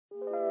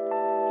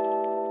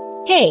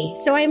Hey,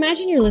 so I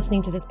imagine you're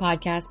listening to this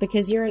podcast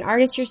because you're an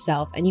artist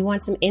yourself and you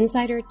want some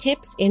insider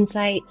tips,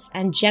 insights,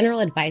 and general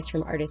advice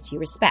from artists you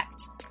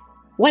respect.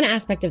 One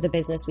aspect of the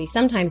business we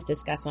sometimes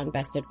discuss on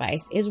Best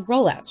Advice is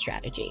rollout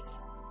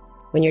strategies.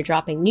 When you're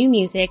dropping new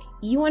music,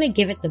 you want to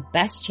give it the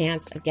best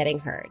chance of getting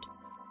heard.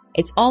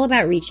 It's all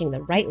about reaching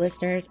the right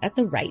listeners at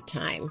the right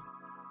time.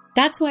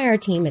 That's why our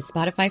team at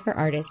Spotify for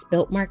Artists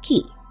built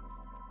Marquee.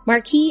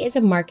 Marquee is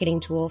a marketing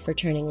tool for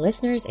turning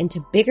listeners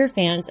into bigger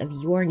fans of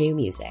your new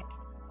music.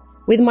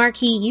 With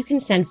Marquee, you can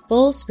send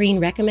full screen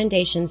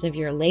recommendations of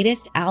your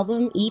latest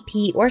album,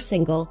 EP, or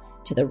single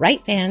to the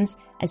right fans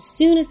as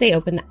soon as they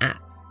open the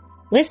app.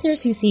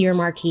 Listeners who see your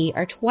Marquee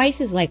are twice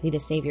as likely to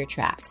save your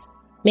tracks,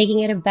 making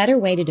it a better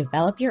way to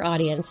develop your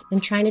audience than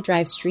trying to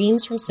drive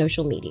streams from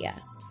social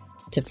media.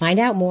 To find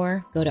out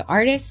more, go to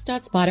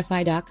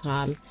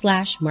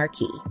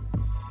artists.spotify.com/marquee.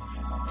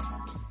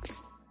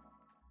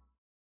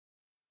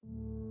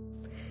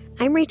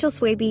 I'm Rachel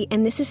Swaby,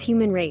 and this is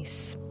Human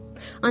Race.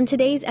 On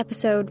today's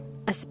episode,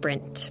 a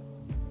sprint.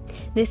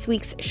 This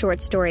week's short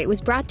story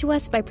was brought to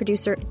us by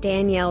producer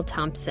Danielle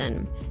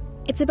Thompson.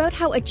 It's about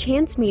how a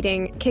chance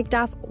meeting kicked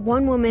off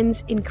one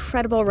woman's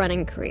incredible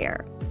running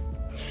career.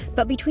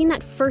 But between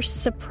that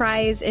first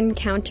surprise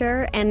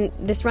encounter and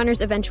this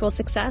runner's eventual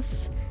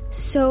success,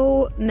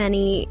 so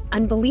many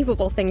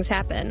unbelievable things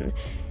happen.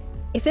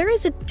 If there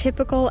is a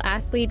typical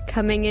athlete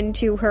coming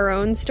into her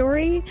own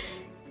story,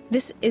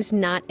 this is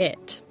not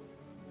it.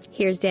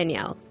 Here's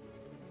Danielle.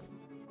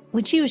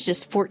 When she was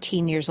just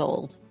 14 years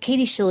old,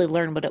 Katie Shilley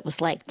learned what it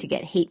was like to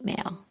get hate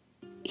mail.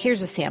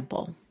 Here's a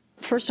sample.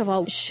 First of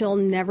all, she'll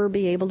never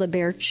be able to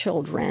bear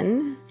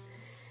children.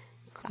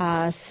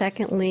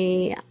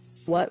 Secondly,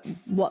 what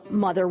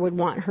mother would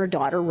want her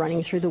daughter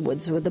running through the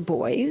woods with the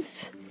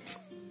boys?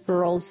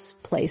 Girls'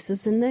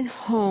 places in the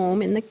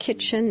home, in the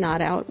kitchen, not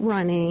out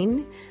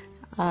running.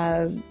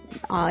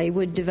 I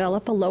would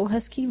develop a low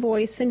husky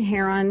voice and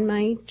hair on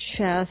my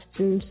chest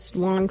and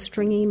long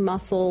stringy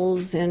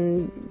muscles,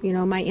 and,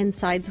 my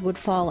insides would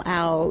fall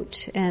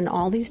out, and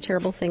all these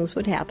terrible things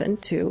would happen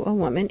to a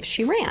woman if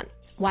she ran.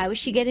 Why was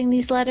she getting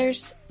these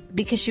letters?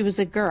 Because she was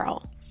a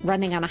girl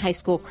running on a high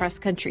school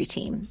cross-country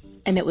team,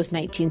 and it was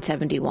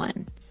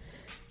 1971.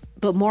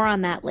 But more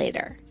on that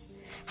later.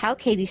 How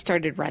Katie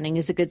started running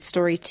is a good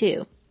story,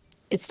 too.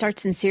 It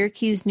starts in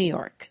Syracuse, New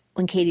York,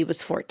 when Katie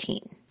was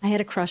 14. I had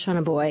a crush on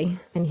a boy,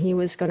 and he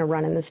was going to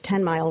run in this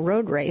 10-mile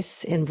road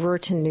race in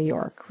Brewerton, New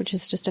York, which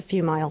is just a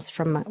few miles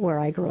from where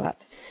I grew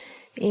up.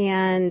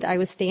 And I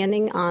was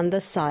standing on the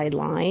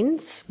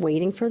sidelines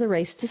waiting for the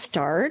race to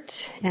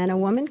start, and a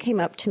woman came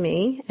up to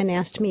me and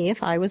asked me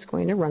if I was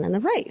going to run in the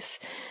race.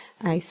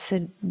 I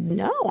said,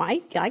 no,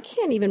 I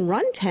can't even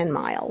run 10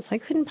 miles. I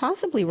couldn't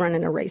possibly run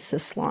in a race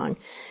this long.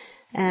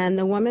 And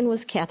the woman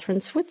was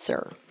Kathrine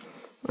Switzer,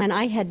 and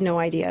I had no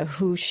idea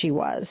who she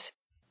was.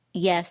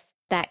 Yes,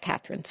 that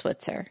Kathrine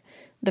Switzer,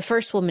 the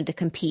first woman to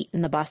compete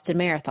in the Boston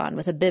Marathon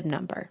with a bib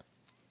number.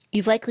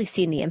 You've likely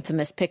seen the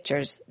infamous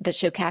pictures that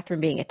show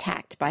Kathrine being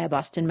attacked by a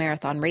Boston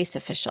Marathon race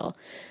official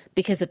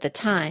because at the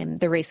time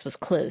the race was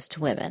closed to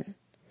women.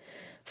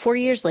 4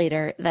 years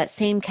later, that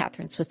same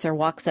Kathrine Switzer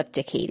walks up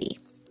to Katie.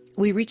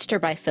 We reached her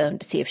by phone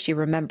to see if she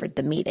remembered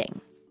the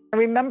meeting. I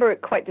remember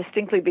it quite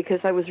distinctly because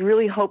I was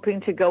really hoping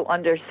to go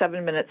under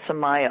 7 minutes a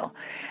mile.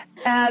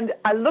 And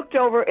I looked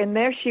over, and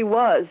there she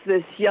was,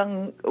 this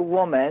young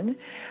woman.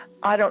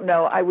 I don't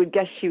know, I would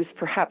guess she was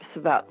perhaps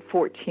about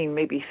 14,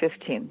 maybe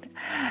 15.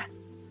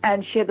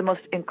 And she had the most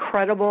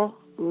incredible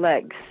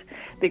legs.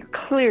 They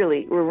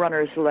clearly were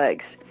runner's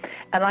legs.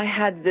 And I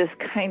had this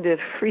kind of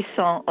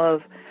frisson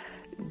of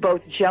both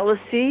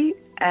jealousy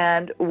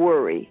and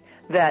worry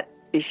that,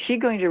 is she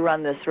going to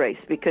run this race?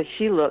 Because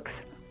she looks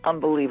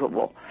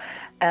unbelievable.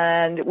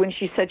 And when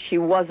she said she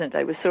wasn't,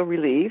 I was so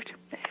relieved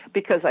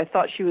because I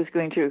thought she was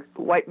going to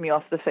wipe me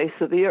off the face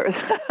of the earth.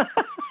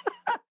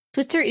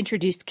 Switzer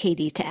introduced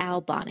Katie to Al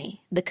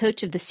Bonney, the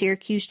coach of the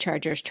Syracuse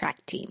Chargers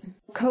track team.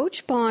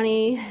 Coach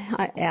Bonney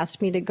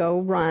asked me to go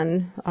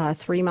run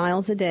 3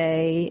 miles a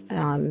day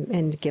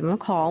and give him a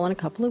call in a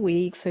couple of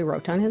weeks. So he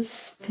wrote down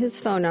his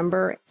phone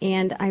number,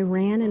 and I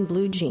ran in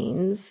blue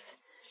jeans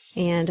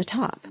and a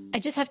top. I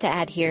just have to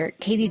add here,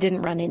 Katie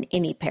didn't run in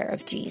any pair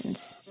of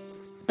jeans.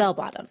 Bell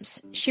bottoms.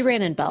 She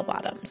ran in bell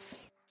bottoms.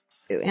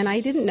 And I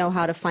didn't know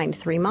how to find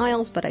 3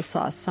 miles, but I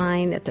saw a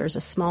sign that there's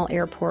a small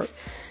airport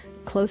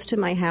close to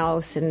my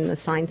house, and the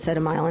sign said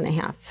 1.5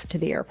 miles to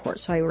the airport.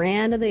 So I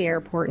ran to the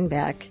airport and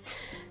back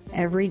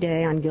every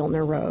day on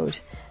Giltner Road.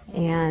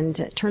 And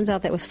it turns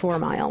out that was 4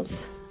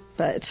 miles,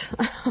 but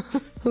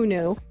who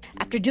knew?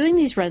 After doing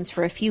these runs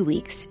for a few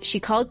weeks, she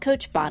called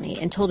Coach Bonney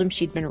and told him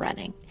she'd been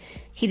running.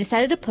 He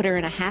decided to put her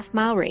in a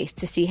half-mile race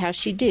to see how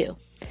she'd do.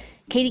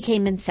 Katie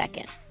came in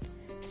second.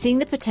 Seeing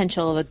the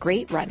potential of a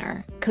great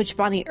runner, Coach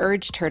Bonney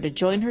urged her to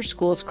join her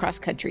school's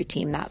cross-country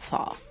team that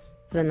fall.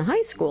 Then the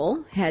high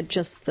school had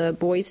just the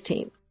boys'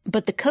 team.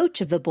 But the coach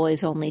of the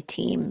boys-only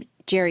team,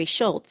 Jerry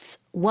Schultz,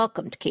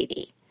 welcomed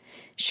Katie.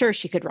 Sure,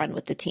 she could run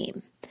with the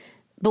team.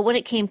 But when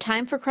it came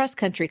time for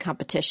cross-country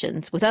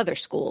competitions with other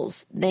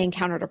schools, they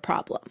encountered a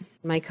problem.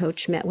 My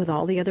coach met with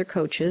all the other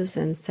coaches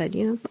and said,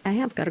 I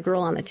have got a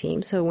girl on the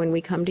team, so when we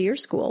come to your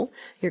school,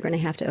 you're going to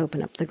have to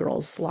open up the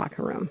girls'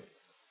 locker room.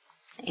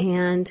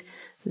 And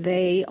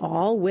they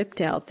all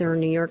whipped out their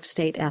New York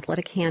State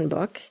Athletic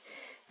Handbook,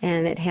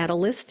 and it had a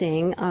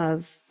listing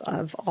of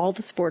all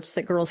the sports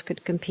that girls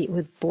could compete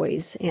with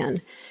boys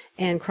in,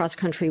 and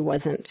cross-country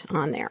wasn't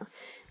on there.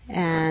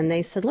 And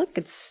they said, look,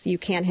 you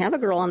can't have a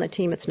girl on the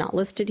team. It's not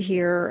listed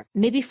here.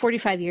 Maybe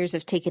 45 years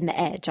have taken the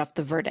edge off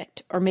the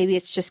verdict, or maybe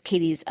it's just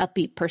Katie's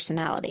upbeat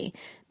personality,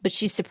 but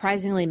she's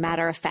surprisingly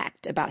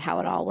matter-of-fact about how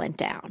it all went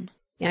down.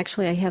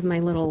 Actually, I have my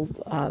little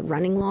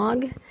running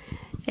log,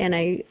 and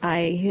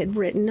I had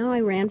written, I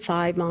ran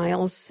 5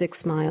 miles,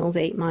 6 miles,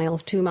 8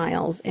 miles, 2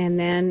 miles, and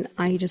then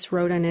I just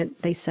wrote on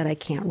it, they said I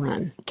can't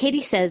run.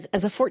 Katie says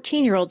as a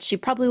 14-year-old, she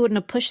probably wouldn't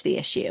have pushed the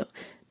issue,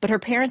 but her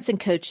parents and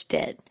coach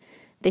did.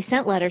 They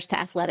sent letters to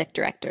athletic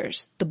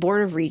directors, the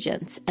Board of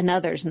Regents, and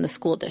others in the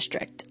school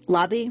district,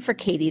 lobbying for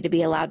Katie to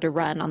be allowed to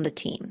run on the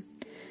team.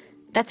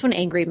 That's when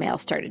angry mail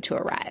started to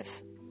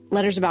arrive.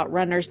 Letters about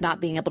runners not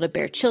being able to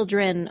bear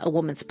children, a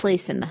woman's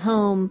place in the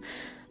home,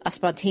 a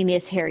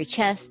spontaneous hairy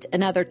chest,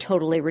 and other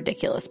totally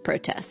ridiculous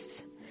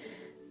protests.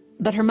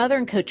 But her mother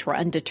and coach were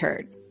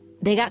undeterred.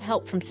 They got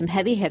help from some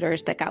heavy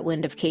hitters that got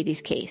wind of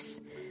Katie's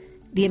case.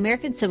 The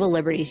American Civil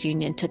Liberties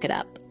Union took it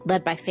up,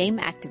 led by famed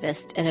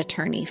activist and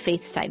attorney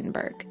Faith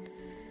Seidenberg.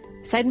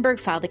 Seidenberg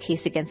filed a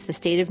case against the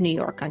state of New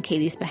York on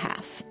Katie's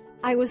behalf.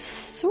 I was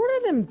sort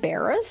of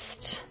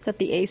embarrassed that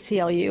the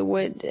ACLU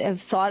would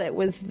have thought it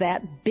was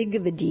that big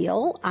of a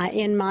deal.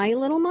 In my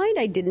little mind,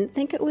 I didn't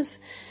think it was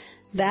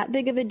that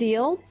big of a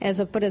deal.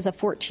 But as a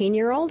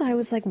 14-year-old, I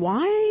was like,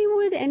 why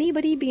would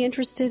anybody be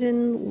interested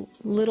in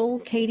little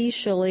Katie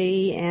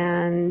Schilly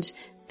and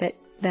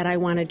that I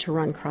wanted to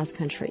run cross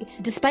country?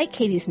 Despite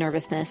Katie's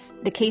nervousness,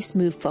 the case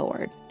moved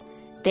forward.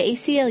 The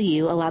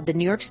ACLU allowed the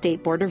New York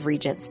State Board of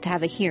Regents to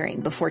have a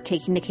hearing before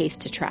taking the case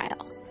to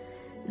trial.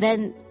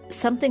 Then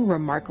something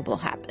remarkable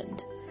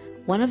happened.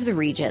 One of the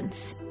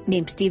regents,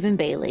 named Stephen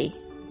Bailey,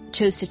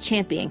 chose to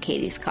champion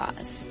Katie's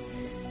cause.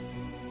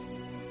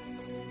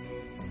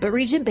 But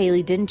Regent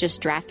Bailey didn't just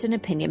draft an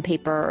opinion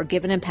paper or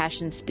give an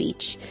impassioned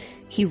speech.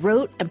 He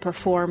wrote and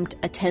performed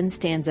a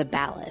 10-stanza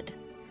ballad.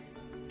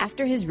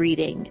 After his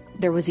reading,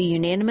 there was a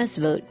unanimous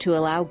vote to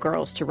allow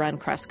girls to run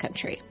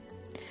cross-country.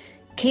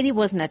 Katie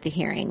wasn't at the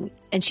hearing,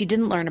 and she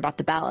didn't learn about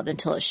the ballad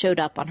until it showed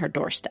up on her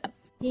doorstep.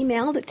 He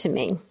mailed it to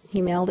me.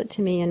 He mailed it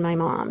to me and my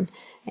mom,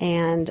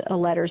 and a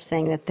letter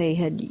saying that they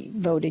had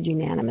voted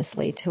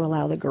unanimously to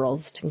allow the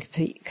girls to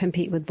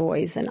compete with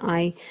boys. And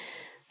I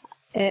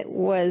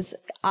used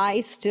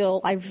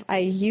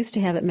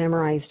to have it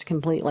memorized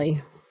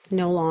completely.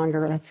 No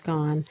longer. That's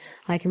gone.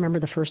 I can remember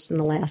the first and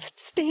the last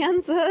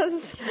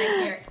stanzas.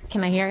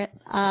 Can I hear it?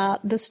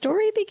 The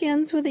story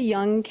begins with a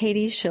young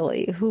Katie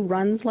Schilly who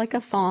runs like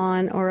a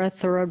fawn or a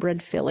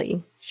thoroughbred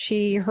filly.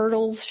 She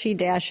hurdles, she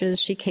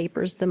dashes, she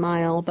capers the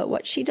mile, but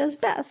what she does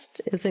best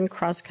is in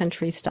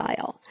cross-country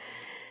style.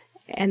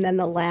 And then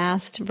the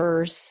last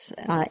verse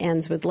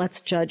ends with,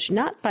 let's judge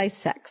not by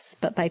sex,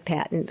 but by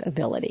patent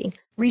ability.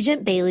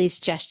 Regent Bailey's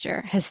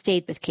gesture has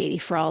stayed with Katie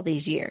for all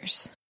these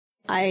years.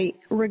 I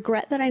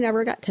regret that I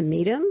never got to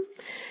meet him.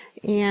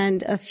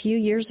 And a few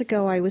years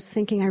ago, I was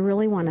thinking I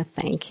really want to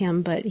thank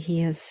him, but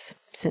he has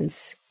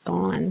since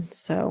gone.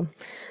 So,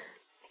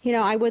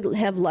 I would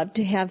have loved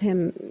to have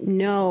him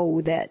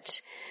know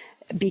that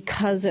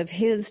because of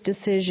his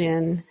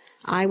decision,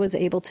 I was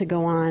able to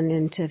go on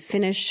and to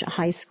finish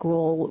high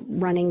school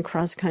running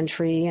cross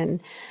country,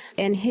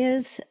 and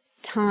his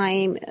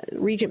time,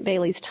 Regent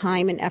Bailey's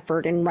time and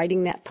effort in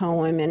writing that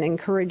poem and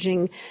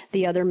encouraging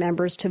the other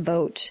members to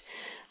vote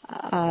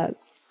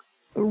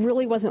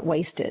really wasn't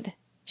wasted.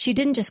 She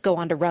didn't just go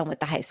on to run with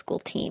the high school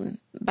team.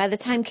 By the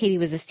time Katie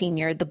was a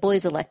senior, the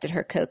boys elected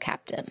her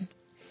co-captain.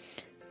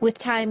 With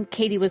time,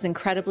 Katie was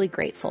incredibly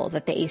grateful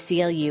that the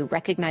ACLU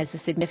recognized the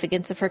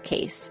significance of her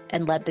case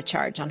and led the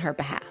charge on her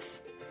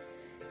behalf.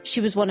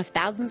 She was one of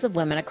thousands of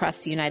women across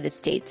the United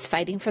States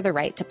fighting for the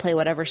right to play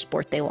whatever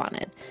sport they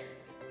wanted.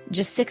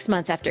 Just 6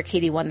 months after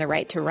Katie won the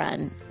right to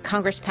run,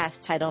 Congress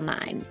passed Title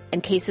IX,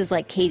 and cases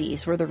like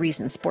Katie's were the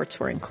reason sports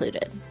were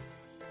included.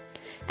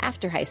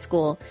 After high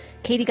school,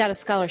 Katie got a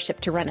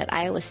scholarship to run at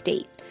Iowa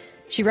State.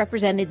 She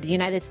represented the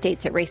United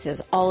States at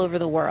races all over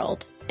the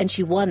world, and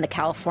she won the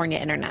California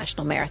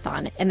International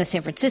Marathon and the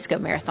San Francisco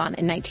Marathon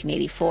in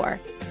 1984.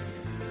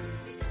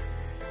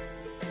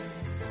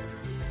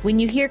 When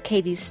you hear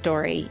Katie's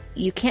story,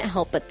 you can't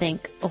help but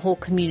think a whole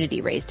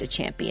community raised a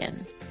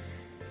champion.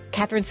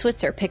 Kathrine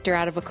Switzer picked her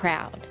out of a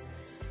crowd.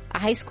 A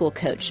high school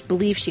coach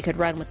believed she could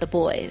run with the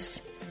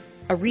boys.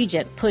 A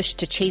regent pushed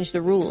to change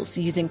the rules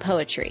using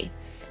poetry.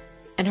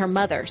 And her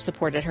mother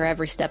supported her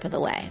every step of the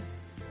way.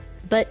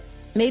 But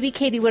maybe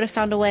Katie would have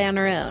found a way on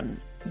her own,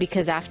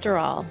 because after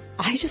all,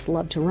 I just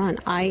love to run.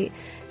 I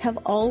have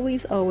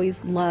always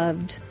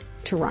loved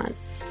to run.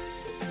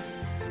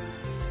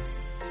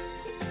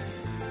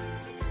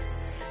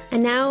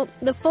 And now,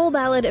 the full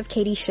ballad of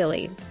Katie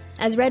Schilly,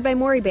 as read by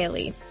Maury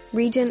Bailey,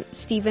 Regent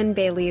Stephen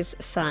Bailey's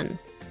son.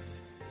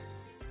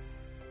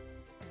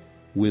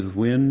 With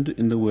wind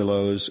in the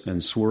willows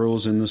and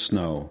swirls in the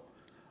snow,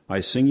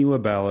 I sing you a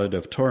ballad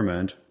of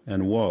torment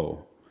and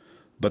woe.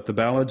 But the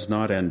ballad's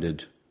not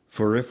ended,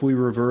 for if we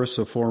reverse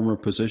a former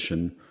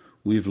position,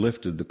 we've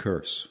lifted the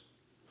curse.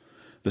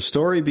 The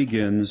story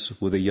begins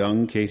with a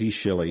young Katie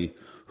Shilley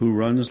who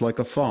runs like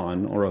a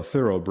fawn or a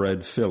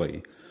thoroughbred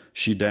filly.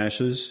 She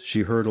dashes,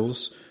 she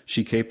hurdles,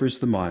 she capers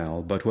the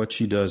mile, but what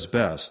she does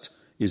best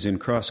is in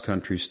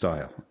cross-country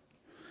style.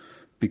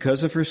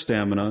 Because of her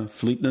stamina,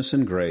 fleetness,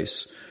 and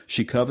grace,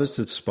 she covets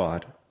its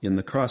spot in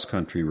the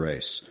cross-country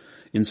race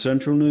in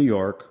central New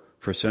York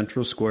for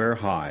Central Square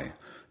High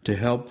to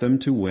help them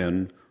to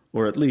win,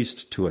 or at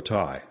least to a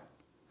tie.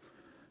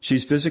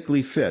 She's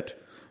physically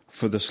fit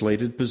for the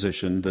slated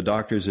position. The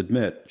doctors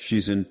admit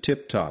she's in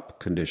tip-top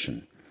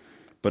condition.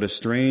 But a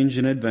strange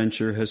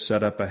adventure has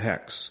set up a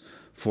hex,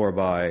 for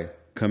by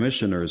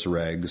commissioner's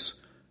regs,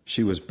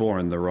 she was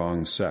born the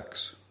wrong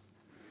sex.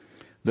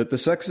 That the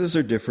sexes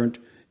are different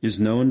is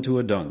known to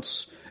a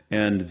dunce,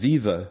 and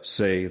vive,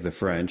 say the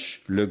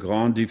French, le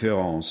grand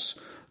différence.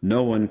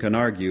 No one can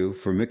argue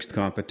for mixed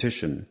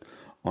competition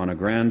on a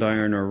grand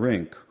iron or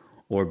rink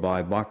or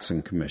by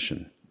boxing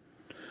commission.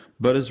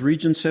 But as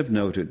regents have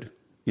noted,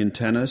 in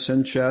tennis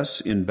and chess,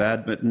 in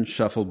badminton,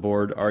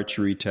 shuffleboard,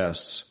 archery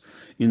tests,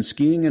 in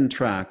skiing and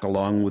track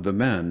along with the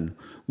men,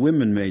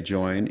 women may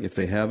join if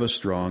they have a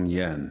strong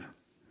yen.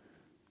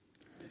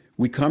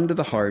 We come to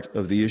the heart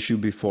of the issue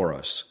before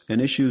us, an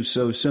issue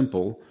so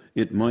simple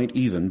it might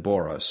even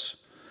bore us.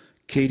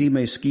 Katie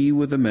may ski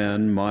with the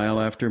men mile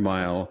after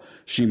mile.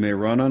 She may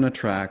run on a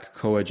track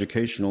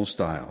coeducational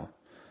style.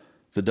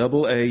 The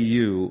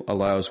AAU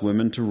allows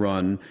women to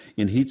run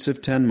in heats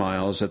of 10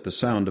 miles at the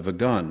sound of a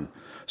gun,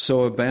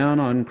 so a ban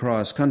on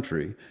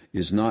cross-country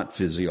is not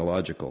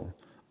physiological.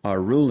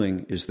 Our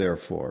ruling is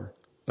therefore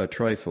a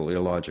trifle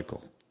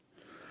illogical.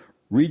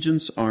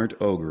 Regents aren't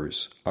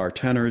ogres, our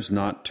tenors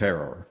not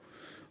terror.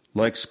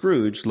 Like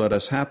Scrooge, let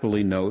us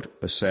happily note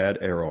a sad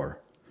error.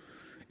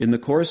 In the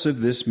course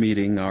of this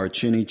meeting, our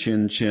chinny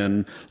chin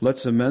chin,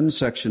 let's amend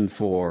Section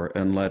 4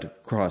 and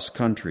let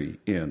cross-country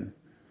in.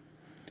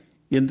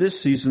 In this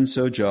season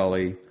so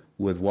jolly,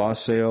 with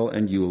wassail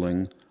and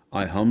yuling,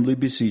 I humbly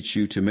beseech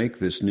you to make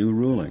this new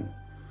ruling,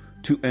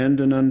 to end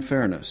an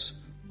unfairness,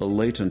 a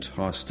latent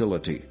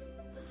hostility.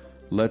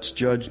 Let's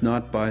judge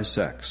not by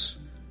sex,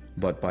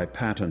 but by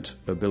patent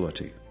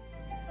ability.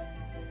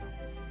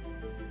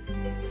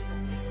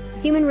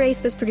 Human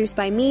Race was produced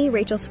by me,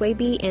 Rachel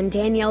Swaby, and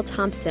Danielle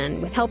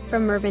Thompson, with help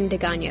from Mervyn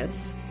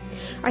DeGanos.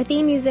 Our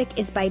theme music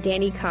is by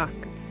Danny Koch.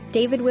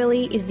 David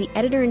Willey is the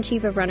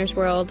editor-in-chief of Runner's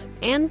World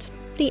and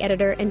the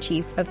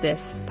editor-in-chief of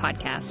this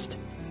podcast.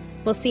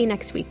 We'll see you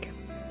next week.